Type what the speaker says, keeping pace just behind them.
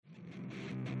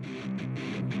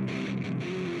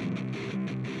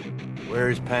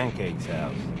Where's Pancake's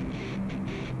house?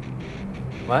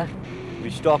 What? We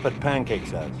stop at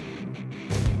Pancake's house.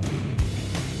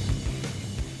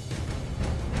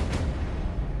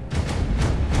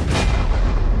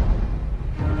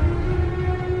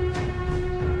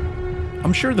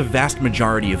 I'm sure the vast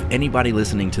majority of anybody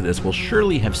listening to this will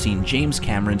surely have seen James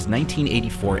Cameron's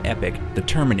 1984 epic, The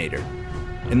Terminator.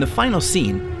 In the final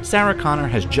scene, Sarah Connor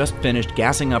has just finished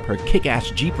gassing up her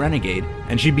kick-ass Jeep Renegade,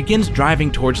 and she begins driving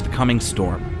towards the coming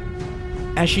storm.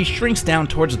 As she shrinks down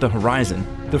towards the horizon,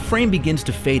 the frame begins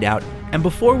to fade out, and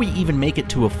before we even make it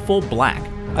to a full black,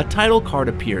 a title card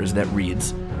appears that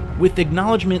reads, "With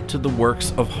acknowledgement to the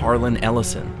works of Harlan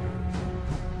Ellison."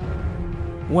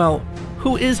 Well,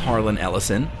 who is Harlan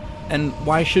Ellison, and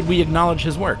why should we acknowledge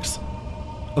his works?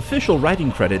 Official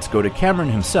writing credits go to Cameron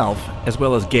himself, as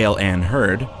well as Gale Ann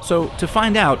Hurd, so to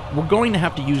find out, we're going to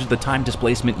have to use the time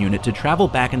displacement unit to travel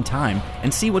back in time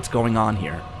and see what's going on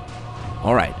here.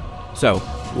 Alright, so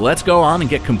let's go on and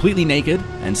get completely naked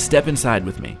and step inside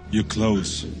with me. Your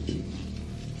clothes.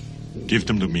 Give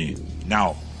them to me,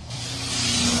 now.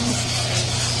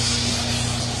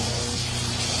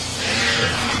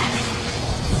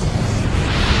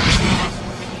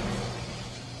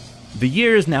 The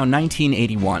year is now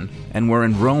 1981, and we're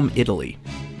in Rome, Italy.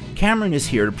 Cameron is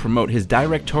here to promote his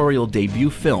directorial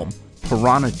debut film,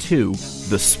 Piranha 2: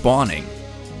 The Spawning.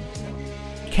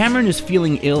 Cameron is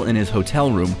feeling ill in his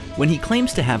hotel room when he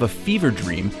claims to have a fever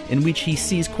dream in which he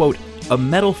sees, quote, a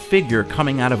metal figure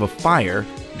coming out of a fire,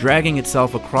 dragging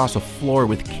itself across a floor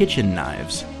with kitchen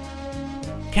knives.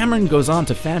 Cameron goes on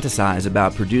to fantasize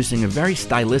about producing a very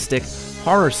stylistic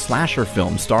horror slasher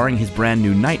film starring his brand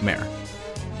new nightmare.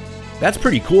 That's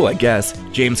pretty cool, I guess,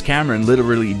 James Cameron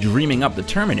literally dreaming up the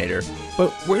Terminator,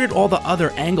 but where did all the other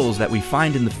angles that we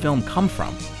find in the film come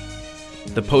from?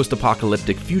 The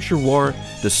post-apocalyptic future war,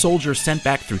 the soldier sent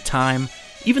back through time,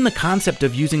 even the concept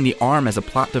of using the arm as a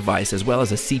plot device as well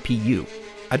as a CPU.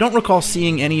 I don't recall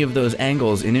seeing any of those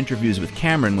angles in interviews with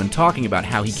Cameron when talking about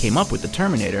how he came up with the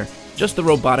Terminator, just the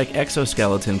robotic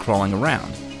exoskeleton crawling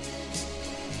around.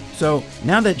 So,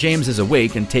 now that James is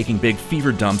awake and taking big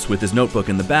fever dumps with his notebook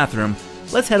in the bathroom,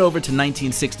 let's head over to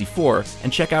 1964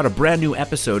 and check out a brand new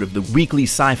episode of the weekly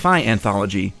sci-fi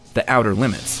anthology, The Outer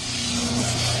Limits.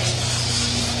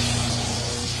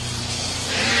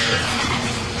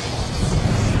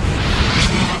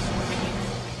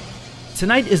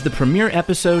 Tonight is the premiere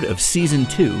episode of Season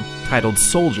 2, titled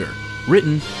Soldier,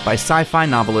 written by sci-fi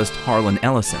novelist Harlan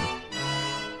Ellison.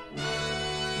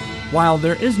 While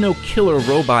there is no killer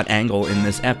robot angle in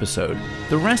this episode,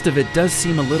 the rest of it does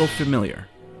seem a little familiar.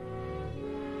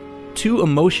 Two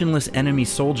emotionless enemy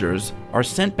soldiers are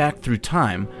sent back through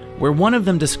time, where one of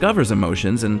them discovers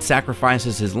emotions and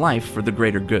sacrifices his life for the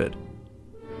greater good.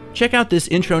 Check out this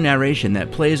intro narration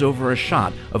that plays over a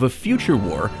shot of a future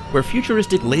war where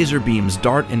futuristic laser beams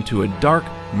dart into a dark,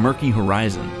 murky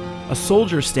horizon. A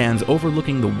soldier stands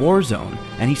overlooking the war zone,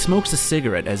 and he smokes a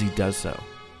cigarette as he does so.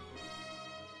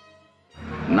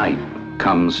 Night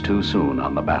comes too soon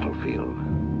on the battlefield.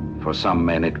 For some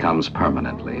men it comes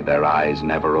permanently, their eyes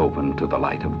never open to the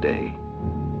light of day.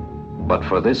 But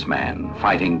for this man,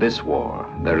 fighting this war,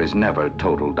 there is never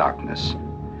total darkness.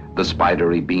 The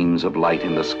spidery beams of light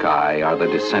in the sky are the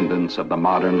descendants of the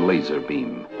modern laser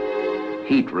beam.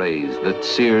 Heat rays that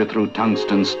sear through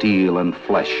tungsten steel and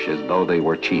flesh as though they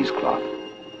were cheesecloth.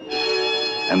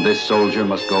 And this soldier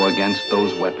must go against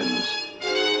those weapons.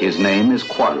 His name is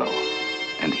Quarlo,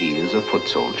 and he is a foot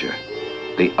soldier,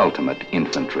 the ultimate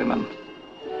infantryman.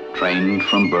 Trained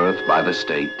from birth by the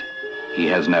state, he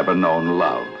has never known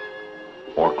love,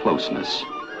 or closeness,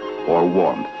 or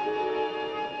warmth.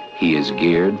 He is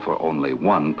geared for only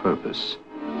one purpose,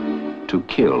 to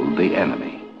kill the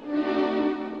enemy.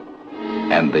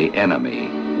 And the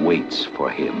enemy waits for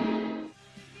him.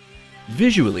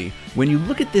 Visually, when you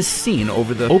look at this scene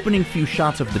over the opening few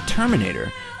shots of The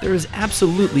Terminator, there is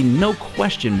absolutely no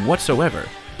question whatsoever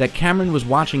that Cameron was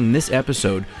watching this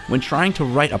episode when trying to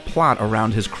write a plot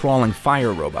around his crawling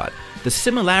fire robot. The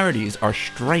similarities are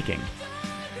striking.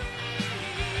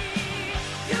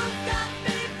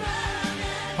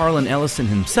 Harlan Ellison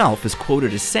himself is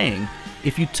quoted as saying,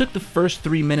 "If you took the first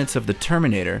 3 minutes of The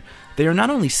Terminator, they are not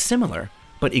only similar,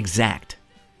 but exact."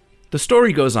 The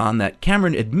story goes on that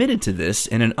Cameron admitted to this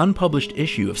in an unpublished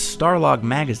issue of Starlog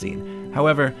magazine.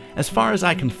 However, as far as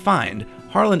I can find,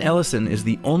 Harlan Ellison is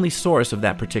the only source of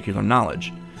that particular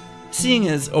knowledge. Seeing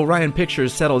as Orion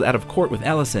Pictures settled out of court with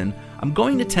Ellison, I'm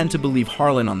going to tend to believe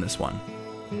Harlan on this one.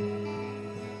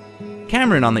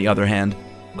 Cameron, on the other hand,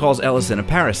 calls Ellison a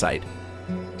parasite.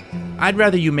 I'd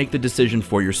rather you make the decision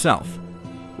for yourself.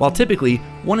 While typically,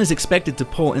 one is expected to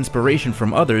pull inspiration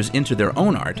from others into their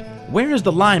own art, where is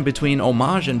the line between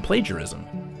homage and plagiarism?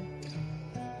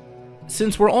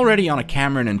 Since we're already on a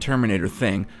Cameron and Terminator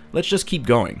thing, let's just keep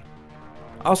going.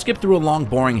 I'll skip through a long,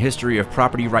 boring history of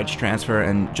property rights transfer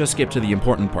and just skip to the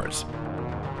important parts.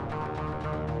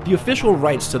 The official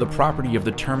rights to the property of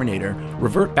the Terminator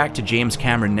revert back to James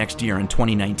Cameron next year in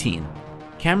 2019.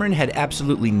 Cameron had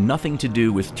absolutely nothing to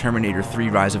do with Terminator 3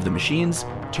 Rise of the Machines,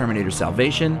 Terminator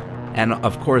Salvation, and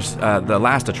of course, the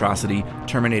last atrocity,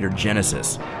 Terminator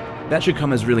Genisys. That should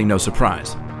come as really no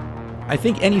surprise. I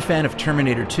think any fan of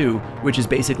Terminator 2, which is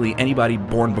basically anybody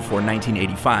born before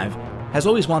 1985, has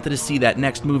always wanted to see that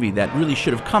next movie that really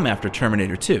should have come after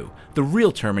Terminator 2, the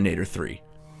real Terminator 3.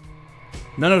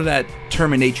 None of that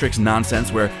Terminatrix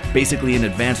nonsense where basically an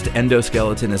advanced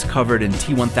endoskeleton is covered in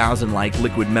T-1000-like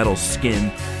liquid metal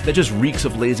skin that just reeks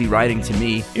of lazy writing to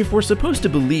me. If we're supposed to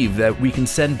believe that we can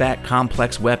send back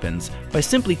complex weapons by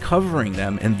simply covering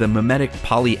them in the mimetic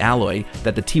polyalloy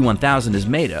that the T-1000 is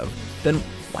made of, then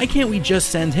why can't we just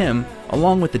send him,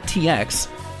 along with the TX,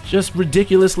 just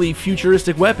ridiculously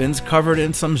futuristic weapons covered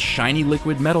in some shiny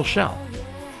liquid metal shell?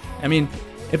 I mean,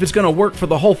 if it's gonna work for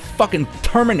the whole fucking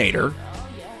Terminator,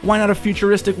 why not a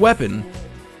futuristic weapon?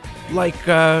 Like,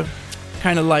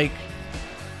 kinda like...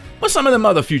 what's some of them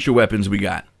other future weapons we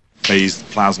got? Phased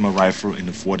plasma rifle in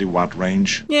the 40-watt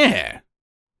range. Yeah,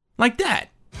 like that.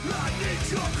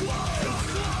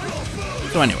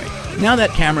 So anyway, now that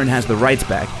Cameron has the rights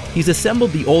back, he's assembled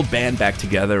the old band back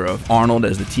together of Arnold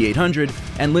as the T-800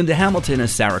 and Linda Hamilton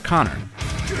as Sarah Connor.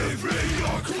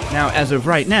 Now, as of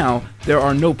right now, there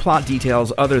are no plot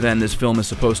details other than this film is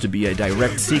supposed to be a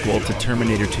direct sequel to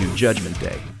Terminator 2 Judgment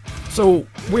Day. So,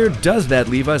 where does that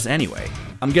leave us anyway?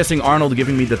 I'm guessing Arnold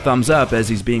giving me the thumbs up as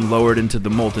he's being lowered into the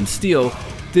molten steel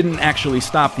didn't actually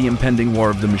stop the impending war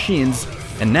of the machines,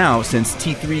 and now, since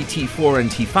T3, T4, and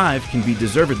T5 can be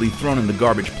deservedly thrown in the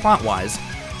garbage plot-wise,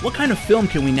 what kind of film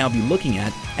can we now be looking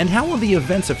at, and how will the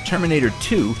events of Terminator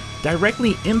 2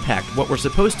 directly impact what we're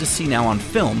supposed to see now on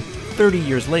film 30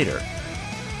 years later?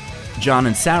 John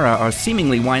and Sarah are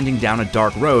seemingly winding down a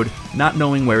dark road, not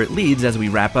knowing where it leads as we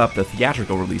wrap up the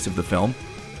theatrical release of the film.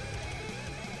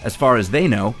 As far as they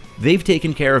know, they've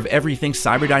taken care of everything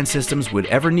Cyberdyne Systems would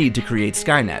ever need to create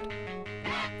Skynet.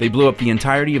 They blew up the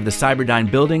entirety of the Cyberdyne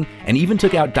building and even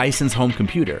took out Dyson's home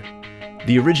computer.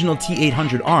 The original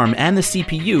T-800 ARM and the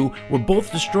CPU were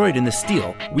both destroyed in the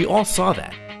steel. We all saw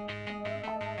that.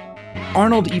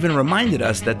 Arnold even reminded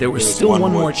us that there was still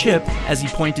one more chip as he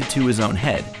pointed to his own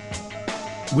head.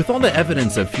 With all the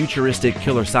evidence of futuristic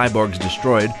killer cyborgs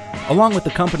destroyed, along with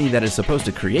the company that is supposed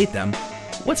to create them,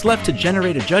 what's left to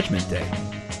generate a Judgment Day?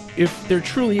 If there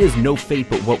truly is no fate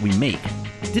but what we make,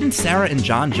 didn't Sarah and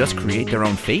John just create their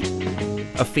own fate?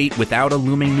 A fate without a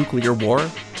looming nuclear war?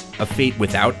 A fate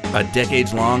without a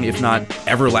decades-long, if not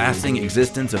everlasting,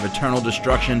 existence of eternal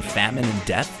destruction, famine, and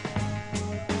death?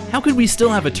 How could we still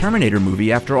have a Terminator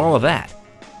movie after all of that?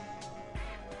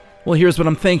 Well, here's what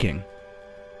I'm thinking.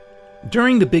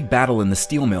 During the big battle in the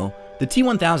steel mill, the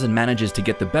T-1000 manages to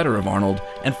get the better of Arnold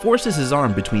and forces his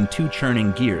arm between two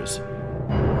churning gears.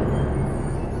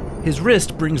 His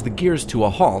wrist brings the gears to a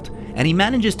halt, and he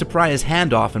manages to pry his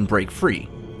hand off and break free.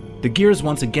 The gears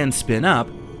once again spin up.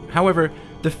 However,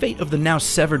 the fate of the now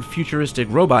severed futuristic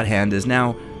robot hand is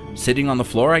now sitting on the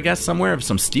floor, I guess, somewhere of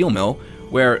some steel mill,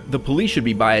 where the police should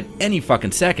be by at any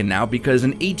fucking second now because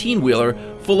an 18-wheeler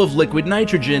full of liquid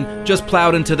nitrogen just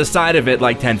plowed into the side of it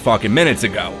like 10 fucking minutes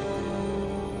ago.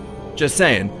 Just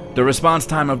saying, the response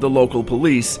time of the local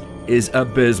police is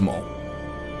abysmal.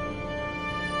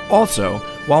 Also,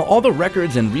 while all the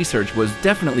records and research was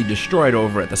definitely destroyed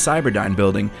over at the Cyberdyne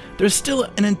building, there's still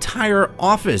an entire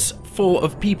office full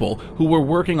of people who were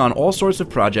working on all sorts of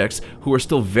projects, who are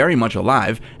still very much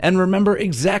alive and remember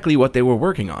exactly what they were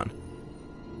working on.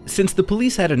 Since the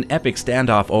police had an epic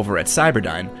standoff over at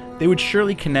Cyberdyne, they would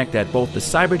surely connect that both the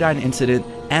Cyberdyne incident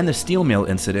and the steel mill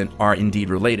incident are indeed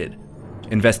related.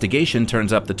 Investigation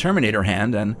turns up the Terminator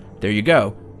hand, and there you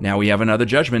go. Now we have another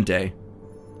Judgment Day.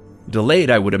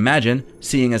 Delayed, I would imagine,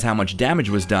 seeing as how much damage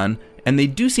was done, and they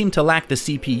do seem to lack the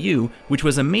CPU, which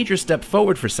was a major step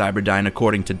forward for Cyberdyne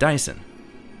according to Dyson.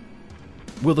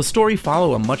 Will the story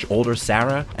follow a much older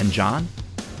Sarah and John?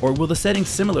 Or will the setting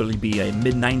similarly be a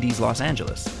mid-90s Los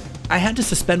Angeles? I had to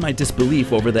suspend my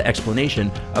disbelief over the explanation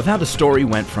of how the story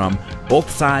went from both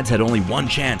sides had only one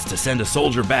chance to send a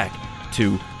soldier back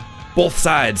to both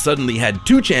sides suddenly had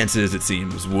two chances, it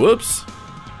seems. Whoops.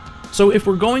 So if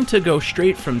we're going to go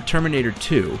straight from Terminator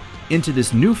 2 into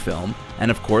this new film, and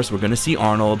of course we're going to see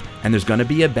Arnold, and there's going to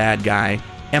be a bad guy,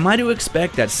 Am I to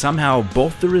expect that somehow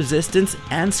both the Resistance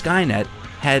and Skynet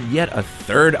had yet a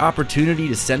third opportunity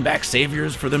to send back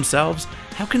saviors for themselves?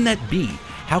 How can that be?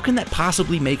 How can that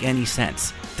possibly make any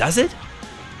sense? Does it?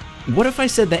 What if I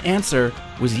said the answer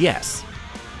was yes?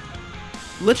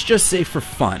 Let's just say for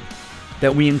fun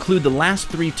that we include the last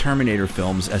 3 Terminator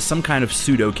films as some kind of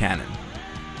pseudo-canon.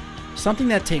 Something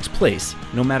that takes place,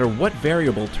 no matter what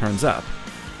variable turns up,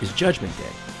 is Judgment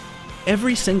Day.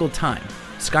 Every single time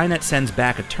Skynet sends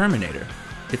back a Terminator,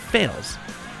 it fails.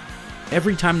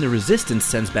 Every time the Resistance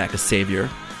sends back a savior,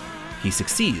 he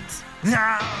succeeds.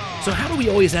 So how do we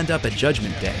always end up at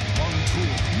Judgment Day?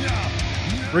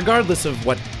 Regardless of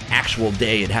what actual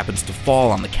day it happens to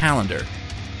fall on the calendar.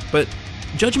 But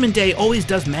Judgment Day always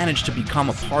does manage to become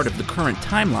a part of the current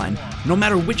timeline, no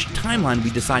matter which timeline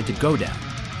we decide to go down.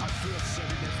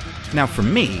 Now for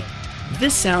me,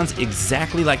 this sounds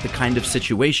exactly like the kind of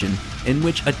situation in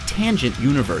which a tangent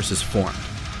universe is formed.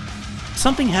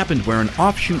 Something happened where an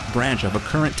offshoot branch of a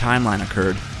current timeline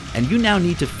occurred, and you now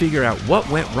need to figure out what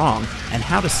went wrong and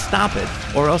how to stop it,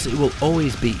 or else it will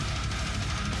always be.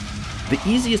 The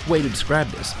easiest way to describe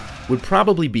this would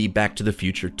probably be Back to the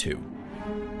Future 2.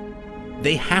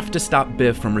 They have to stop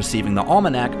Biff from receiving the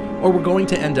almanac, or we're going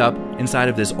to end up inside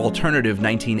of this alternative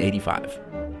 1985.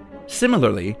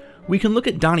 Similarly, we can look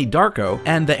at Donnie Darko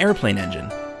and the airplane engine.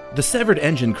 The severed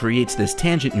engine creates this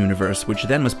tangent universe, which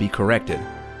then must be corrected.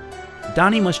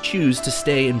 Donnie must choose to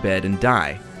stay in bed and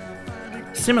die.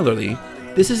 Similarly,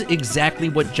 this is exactly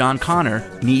what John Connor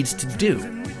needs to do.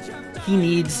 He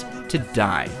needs to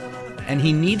die. And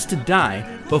he needs to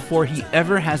die before he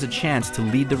ever has a chance to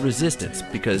lead the Resistance,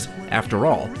 because, after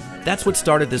all, that's what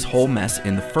started this whole mess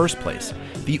in the first place.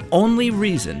 The only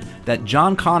reason that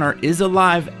John Connor is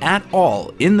alive at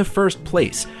all in the first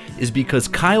place is because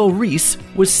Kyle Reese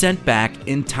was sent back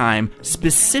in time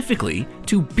specifically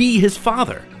to be his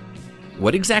father.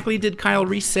 What exactly did Kyle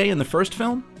Reese say in the first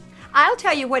film? I'll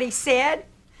tell you what he said.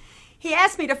 He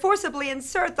asked me to forcibly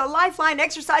insert the Lifeline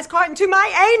exercise card into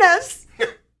my anus.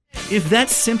 If that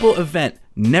simple event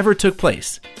never took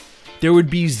place, there would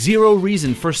be zero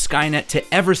reason for Skynet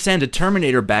to ever send a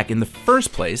Terminator back in the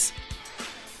first place,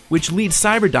 which leads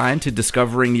Cyberdyne to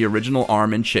discovering the original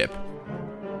arm and chip.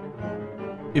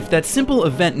 If that simple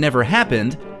event never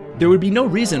happened, there would be no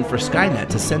reason for Skynet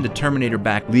to send a Terminator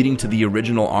back leading to the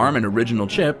original arm and original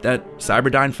chip that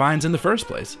Cyberdyne finds in the first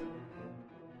place.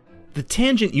 The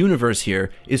tangent universe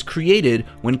here is created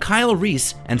when Kyle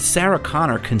Reese and Sarah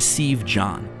Connor conceive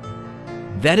John.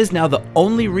 That is now the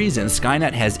only reason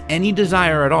Skynet has any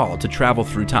desire at all to travel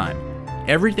through time.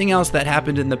 Everything else that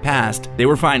happened in the past, they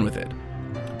were fine with it.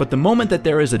 But the moment that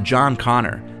there is a John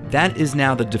Connor, that is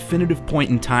now the definitive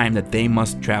point in time that they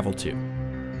must travel to.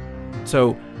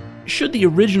 So, should the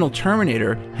original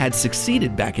Terminator had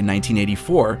succeeded back in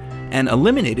 1984 and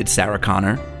eliminated Sarah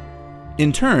Connor,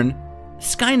 in turn,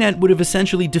 Skynet would have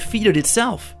essentially defeated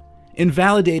itself,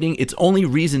 invalidating its only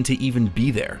reason to even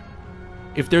be there.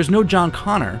 If there's no John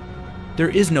Connor, there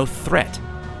is no threat.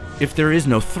 If there is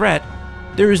no threat,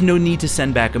 there is no need to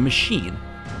send back a machine.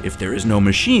 If there is no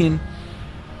machine,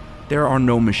 there are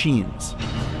no machines.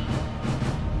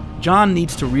 John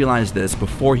needs to realize this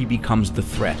before he becomes the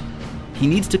threat. He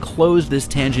needs to close this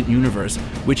tangent universe,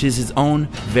 which is his own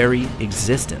very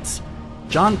existence.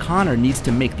 John Connor needs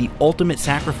to make the ultimate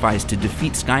sacrifice to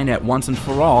defeat Skynet once and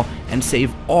for all and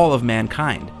save all of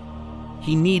mankind.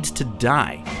 He needs to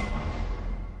die.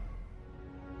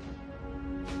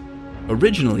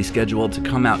 Originally scheduled to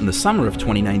come out in the summer of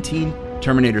 2019,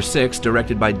 Terminator 6,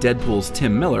 directed by Deadpool's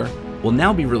Tim Miller, will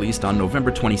now be released on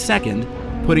November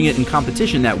 22nd, putting it in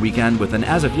competition that weekend with an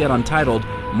as of yet untitled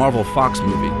Marvel Fox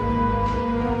movie.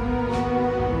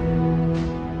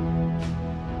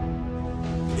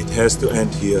 It has to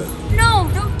end here. No,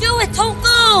 don't do it! Don't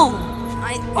go!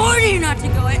 I order you not to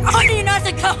go! I order you not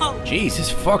to go! Jesus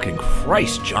fucking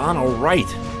Christ, John, alright.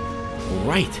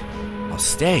 Alright, I'll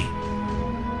stay.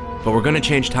 But we're gonna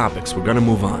change topics, we're gonna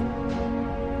move on.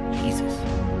 Jesus.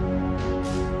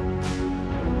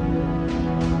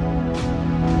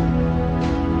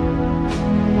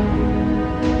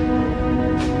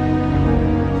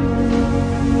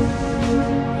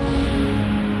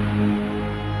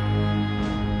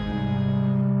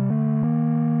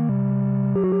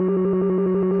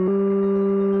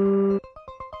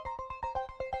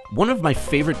 One of my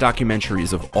favorite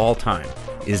documentaries of all time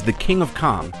is The King of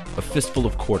Kong, A Fistful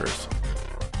of Quarters.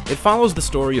 It follows the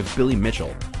story of Billy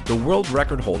Mitchell, the world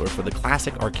record holder for the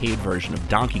classic arcade version of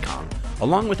Donkey Kong,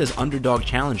 along with his underdog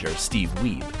challenger, Steve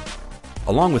Wiebe.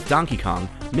 Along with Donkey Kong,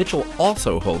 Mitchell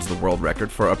also holds the world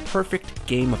record for a perfect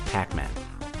game of Pac-Man.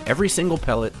 Every single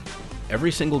pellet,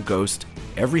 every single ghost,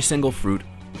 every single fruit,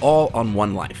 all on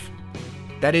one life.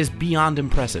 That is beyond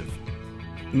impressive.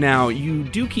 Now, you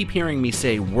do keep hearing me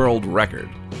say world record,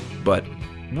 but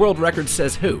world record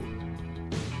says who?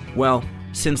 Well,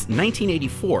 since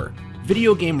 1984,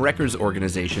 video game records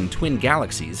organization Twin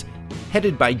Galaxies,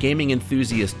 headed by gaming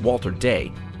enthusiast Walter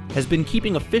Day, has been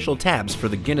keeping official tabs for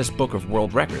the Guinness Book of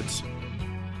World Records.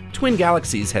 Twin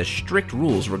Galaxies has strict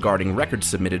rules regarding records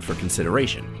submitted for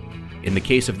consideration. In the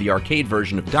case of the arcade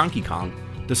version of Donkey Kong,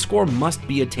 the score must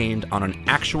be attained on an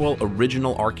actual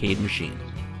original arcade machine.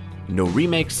 No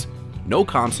remakes, no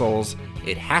consoles,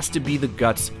 it has to be the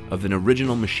guts of an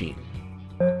original machine.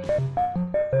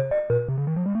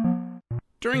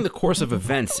 During the course of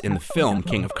events in the film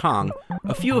King of Kong,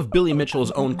 a few of Billy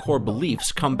Mitchell's own core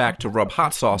beliefs come back to rub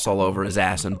hot sauce all over his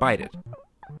ass and bite it.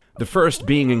 The first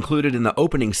being included in the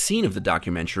opening scene of the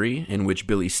documentary, in which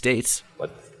Billy states,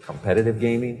 "But competitive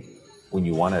gaming, when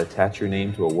you want to attach your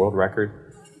name to a world record,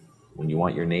 when you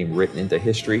want your name written into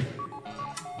history,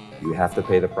 you have to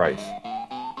pay the price."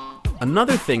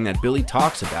 Another thing that Billy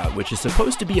talks about, which is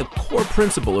supposed to be a core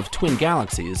principle of Twin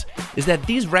Galaxies, is that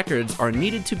these records are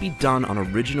needed to be done on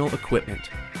original equipment.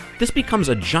 This becomes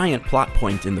a giant plot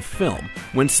point in the film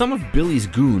when some of Billy's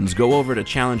goons go over to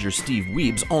challenger Steve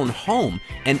Wieb's own home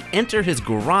and enter his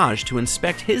garage to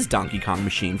inspect his Donkey Kong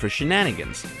machine for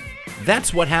shenanigans.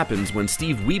 That's what happens when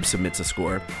Steve Wiebe submits a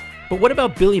score, but what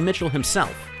about Billy Mitchell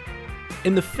himself?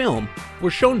 In the film,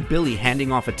 we're shown Billy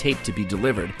handing off a tape to be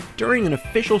delivered during an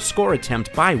official score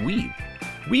attempt by Wiebe.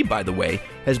 Wiebe, by the way,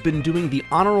 has been doing the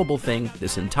honorable thing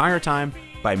this entire time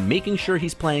by making sure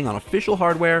he's playing on official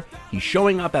hardware, he's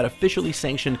showing up at officially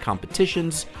sanctioned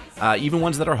competitions, even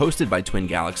ones that are hosted by Twin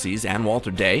Galaxies and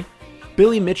Walter Day.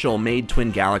 Billy Mitchell made Twin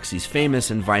Galaxies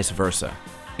famous and vice versa.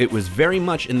 It was very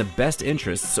much in the best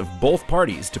interests of both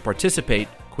parties to participate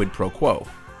quid pro quo.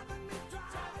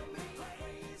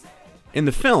 In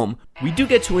the film, we do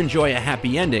get to enjoy a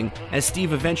happy ending as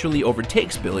Steve eventually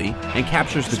overtakes Billy and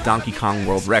captures the Donkey Kong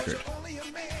world record.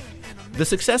 The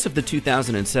success of the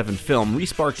 2007 film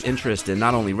re-sparks interest in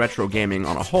not only retro gaming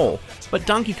on a whole, but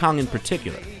Donkey Kong in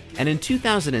particular, and in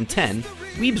 2010,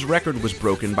 Wiebe's record was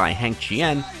broken by Hank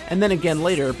Chien, and then again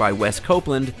later by Wes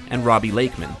Copeland and Robbie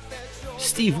Lakeman.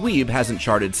 Steve Wiebe hasn't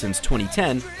charted since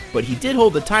 2010, but he did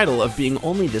hold the title of being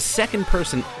only the second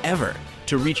person ever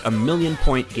to reach a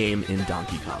million-point game in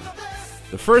Donkey Kong.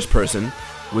 The first person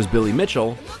was Billy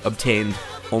Mitchell, obtained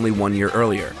only 1 year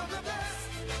earlier.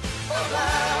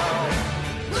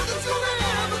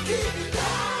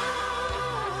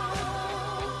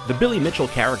 The Billy Mitchell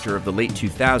character of the late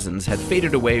 2000s had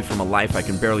faded away from a life I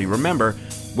can barely remember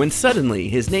when suddenly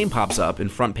his name pops up in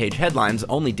front-page headlines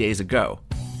only days ago.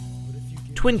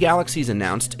 Twin Galaxies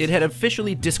announced it had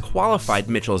officially disqualified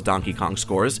Mitchell's Donkey Kong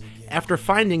scores after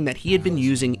finding that he had been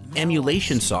using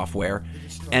emulation software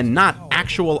and not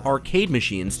actual arcade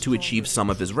machines to achieve some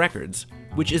of his records,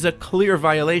 which is a clear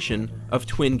violation of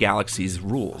Twin Galaxies'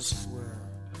 rules.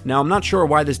 Now, I'm not sure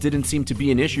why this didn't seem to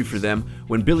be an issue for them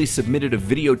when Billy submitted a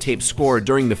videotape score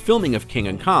during the filming of King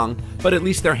of Kong, but at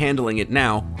least they're handling it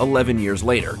now, 11 years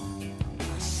later.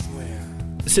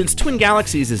 Since Twin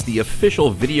Galaxies is the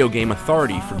official video game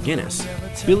authority for Guinness,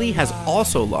 Billy has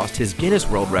also lost his Guinness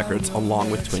World Records along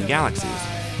with Twin Galaxies.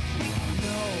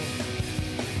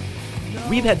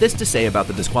 Wiebe had this to say about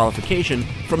the disqualification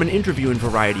from an interview in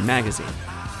Variety magazine.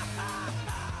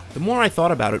 The more I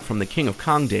thought about it from the King of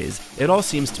Kong days, it all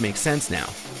seems to make sense now.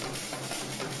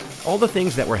 All the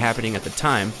things that were happening at the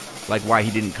time, like why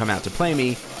he didn't come out to play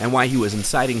me, and why he was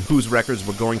inciting whose records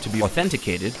were going to be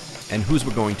authenticated, and whose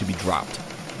were going to be dropped.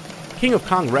 King of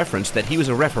Kong referenced that he was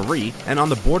a referee and on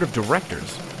the board of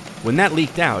directors. When that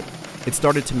leaked out, it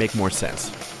started to make more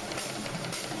sense.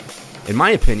 In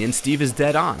my opinion, Steve is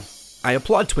dead on. I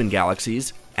applaud Twin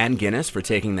Galaxies and Guinness for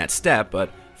taking that step, but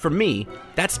for me,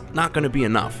 that's not going to be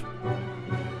enough.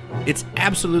 It's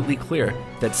absolutely clear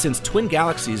that since Twin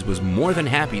Galaxies was more than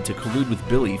happy to collude with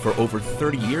Billy for over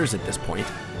 30 years at this point,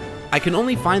 I can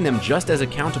only find them just as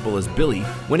accountable as Billy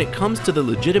when it comes to the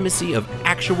legitimacy of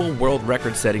actual world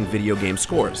record-setting video game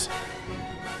scores.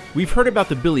 We've heard about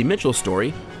the Billy Mitchell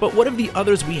story, but what of the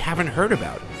others we haven't heard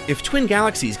about? If Twin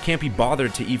Galaxies can't be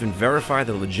bothered to even verify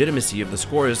the legitimacy of the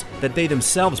scores that they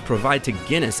themselves provide to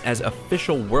Guinness as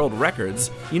official world records,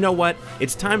 you know what?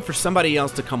 It's time for somebody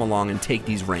else to come along and take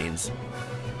these reins.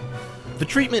 The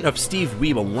treatment of Steve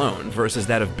Wiebe alone versus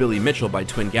that of Billy Mitchell by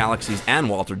Twin Galaxies and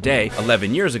Walter Day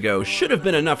 11 years ago should have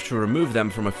been enough to remove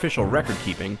them from official record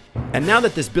keeping, and now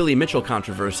that this Billy Mitchell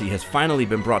controversy has finally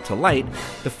been brought to light,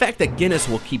 the fact that Guinness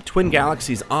will keep Twin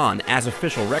Galaxies on as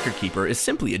official record keeper is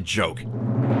simply a joke.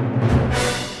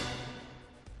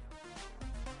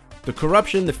 The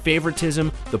corruption, the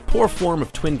favoritism, the poor form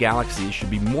of Twin Galaxies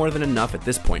should be more than enough at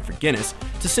this point for Guinness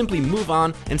to simply move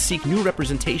on and seek new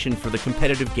representation for the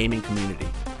competitive gaming community.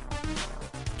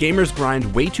 Gamers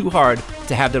grind way too hard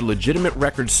to have their legitimate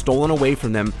records stolen away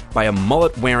from them by a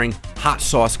mullet-wearing, hot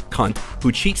sauce cunt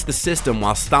who cheats the system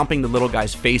while stomping the little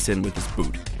guy's face in with his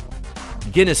boot.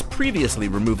 Guinness previously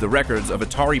removed the records of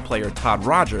Atari player Todd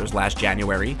Rogers last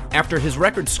January after his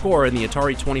record score in the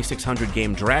Atari 2600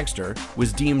 game Dragster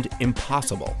was deemed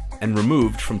impossible and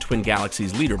removed from Twin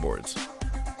Galaxies leaderboards.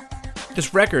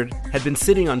 This record had been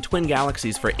sitting on Twin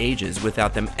Galaxies for ages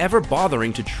without them ever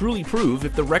bothering to truly prove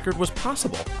if the record was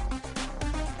possible.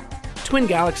 Twin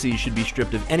Galaxies should be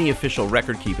stripped of any official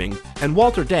record keeping, and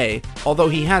Walter Day, although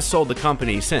he has sold the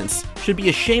company since, should be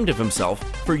ashamed of himself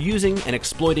for using and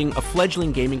exploiting a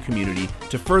fledgling gaming community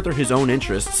to further his own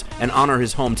interests and honor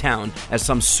his hometown as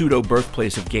some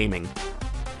pseudo-birthplace of gaming.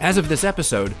 As of this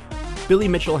episode, Billy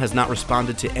Mitchell has not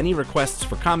responded to any requests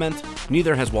for comment,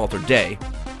 neither has Walter Day.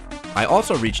 I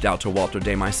also reached out to Walter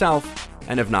Day myself,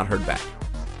 and have not heard back.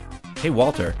 Hey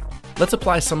Walter, let's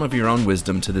apply some of your own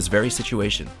wisdom to this very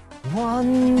situation.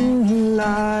 One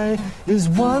lie is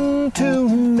one too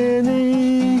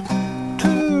many.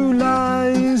 Two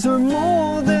lies are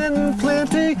more than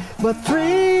plenty, but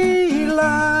three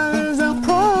lies I'll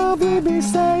probably be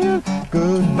saying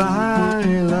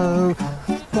goodbye, love.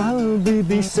 Probably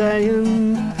be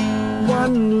saying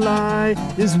one lie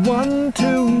is one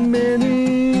too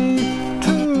many.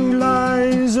 Two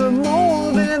lies are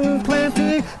more than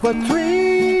plenty, but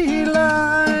three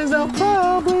lies I'll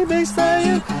probably be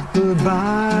saying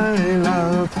goodbye,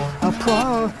 love.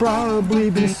 I'll probably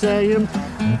be saying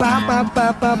ba ba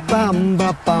ba ba bum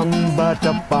ba bum ba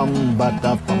da bum ba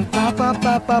da bum ba ba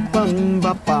ba ba bum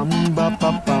ba bum ba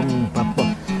ba bum ba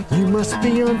bum. You must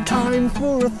be on time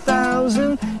for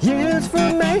 1,000 years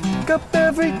for makeup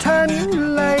every time you're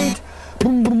late.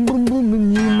 Boom boom boom boom,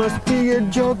 and you must be a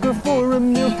joker for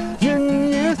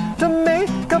 1,000,000 years to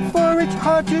make up for each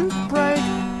heart you break.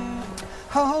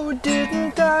 Oh,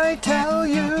 didn't I tell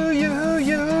you,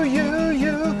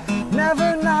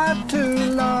 never not to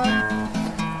lie?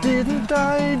 Didn't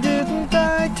I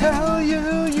tell you,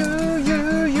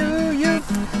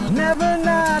 never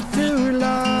not to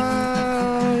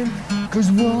lie?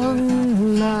 'Cause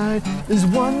one lie is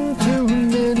one too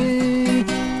many.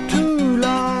 Two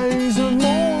lies are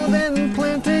more than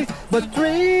plenty, but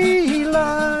three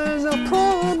lies I'll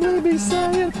probably be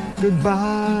saying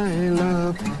goodbye,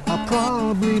 love. I'll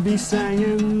probably be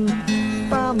saying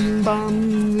bum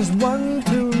bum is one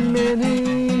too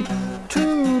many.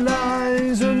 Two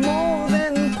lies are more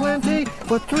than plenty,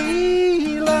 but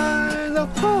three lies I'll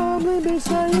probably be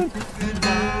saying goodbye.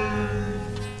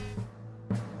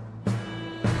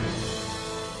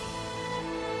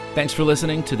 Thanks for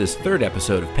listening to this third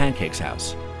episode of Pancake's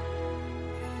House.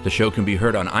 The show can be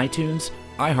heard on iTunes,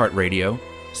 iHeartRadio,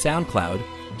 SoundCloud,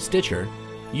 Stitcher,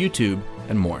 YouTube,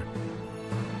 and more.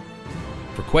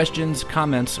 For questions,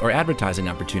 comments, or advertising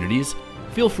opportunities,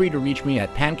 feel free to reach me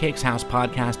at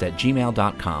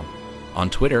pancakeshousepodcast@gmail.com, on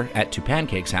Twitter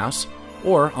 @2pancakeshouse,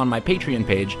 or on my Patreon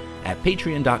page at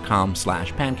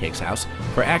patreon.com/pancakeshouse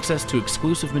for access to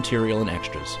exclusive material and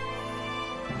extras.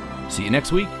 See you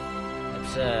next week.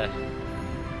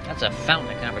 That's a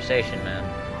fountain of conversation, man.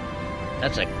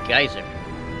 That's a geyser.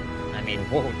 I mean,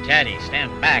 whoa, Daddy,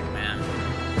 stand back, man.